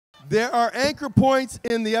There are anchor points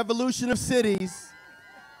in the evolution of cities,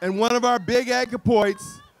 and one of our big anchor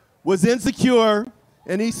points was Insecure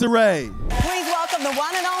and Issa Rae. Please welcome the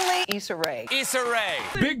one and only Issa Rae. Issa Rae.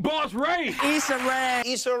 Big Boss Rae. Issa Rae.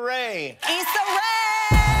 Issa Rae. Issa Rae.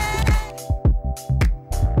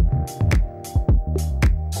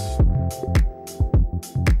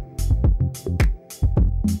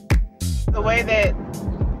 The way that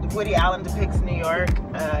Woody Allen depicts New York,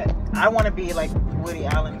 I want to be like Woody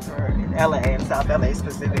Allen for LA and South LA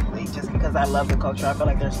specifically, just because I love the culture. I feel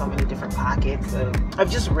like there's so many different pockets of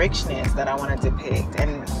just richness that I want to depict,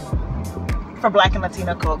 and for Black and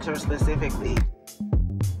Latino culture specifically.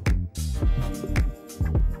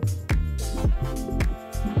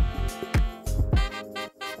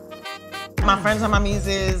 My friends are my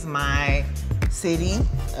muses, my city.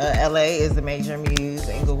 LA is the major muse,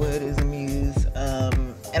 Inglewood is a muse,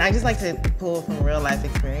 and I just like to pull from real life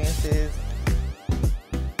experiences.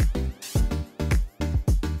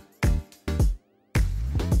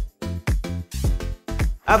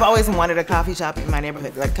 I've always wanted a coffee shop in my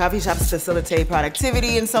neighborhood. Like, coffee shops facilitate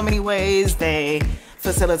productivity in so many ways. They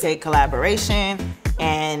facilitate collaboration,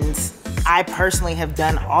 and I personally have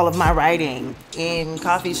done all of my writing in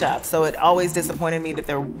coffee shops, so it always disappointed me that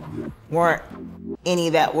there weren't any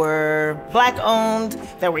that were Black owned,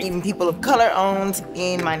 that were even people of color owned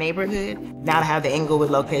in my neighborhood. Now to have the Inglewood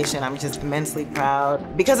location, I'm just immensely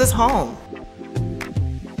proud because it's home.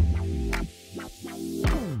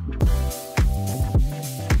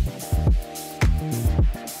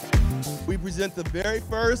 We present the very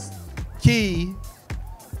first key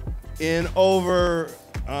in over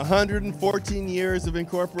 114 years of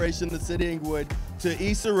incorporation in the City of Inglewood to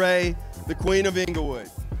Issa Rae, the Queen of Inglewood.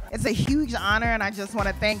 It's a huge honor, and I just want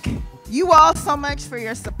to thank you all so much for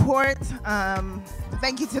your support.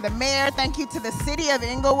 Thank you to the mayor, thank you to the City of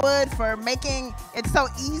Inglewood for making it so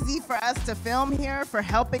easy for us to film here, for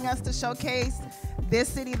helping us to showcase this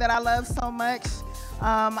city that I love so much.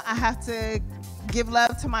 I have to give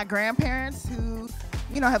love to my grandparents who,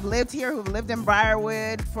 have lived here, who've lived in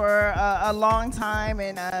Briarwood for a long time,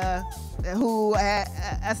 and who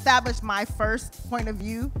established my first point of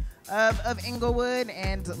view of Inglewood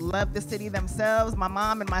and love the city themselves. My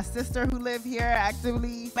mom and my sister who live here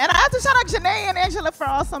actively. And I have to shout out Janae and Angela for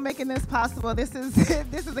also making this possible. This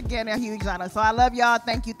is again a huge honor. So I love y'all.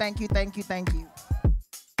 Thank you, thank you, thank you, thank you.